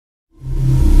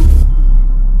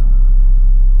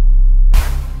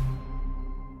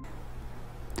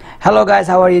Hello guys,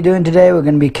 how are you doing today? We're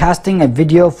going to be casting a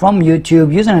video from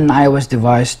YouTube using an iOS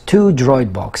device to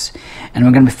DroidBOX, and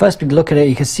we're going to first look at it.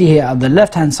 You can see here at the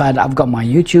left hand side I've got my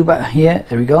YouTube here,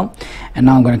 there we go, and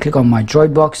now I'm going to click on my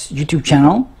DroidBOX YouTube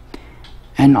channel,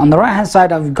 and on the right hand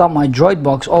side I've got my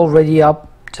DroidBOX already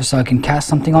up just so I can cast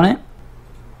something on it.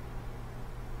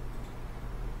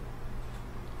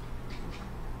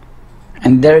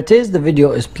 And there it is, the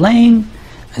video is playing.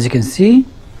 As you can see,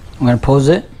 I'm going to pause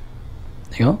it.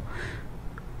 There you go.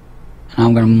 And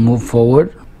I'm going to move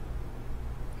forward.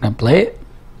 I'm going to play it.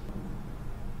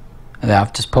 And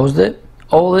I've just paused it.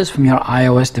 All this from your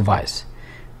iOS device.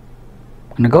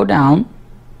 I'm going to go down.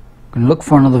 I'm going to look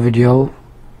for another video.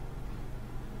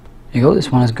 There you go,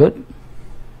 this one is good.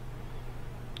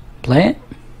 Play it.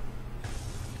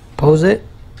 Pause it.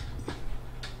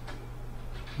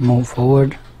 Move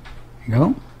forward. There you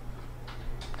go.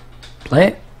 Play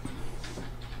it.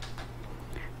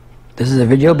 This is a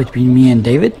video between me and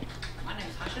David. My name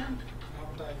is Hashan.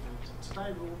 I'm David.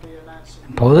 Today we'll be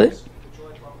announcing Pause it. the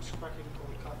DroidBOX cracking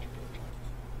called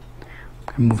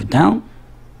Cut. Move it down.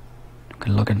 You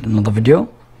can look at another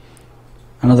video.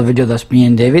 Another video that's me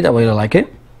and David. I really like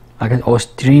it. I can always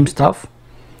stream stuff.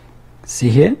 See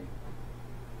here.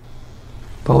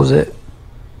 Pause it.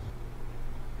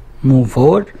 Move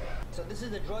forward. So this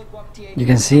is the DroidBOX You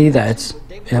can see that it's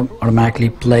automatically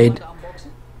played.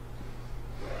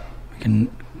 We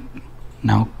can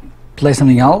now play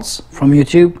something else from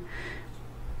YouTube.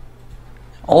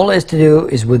 All it is to do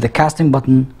is with the casting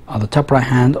button on the top right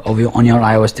hand of on your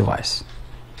iOS device.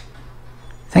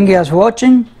 Thank you guys for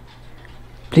watching.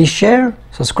 Please share,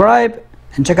 subscribe,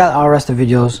 and check out our rest of the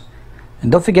videos.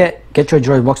 And don't forget, get your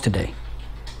DroidBOX today.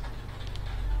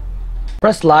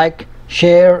 Press like,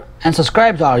 share, and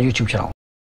subscribe to our YouTube channel.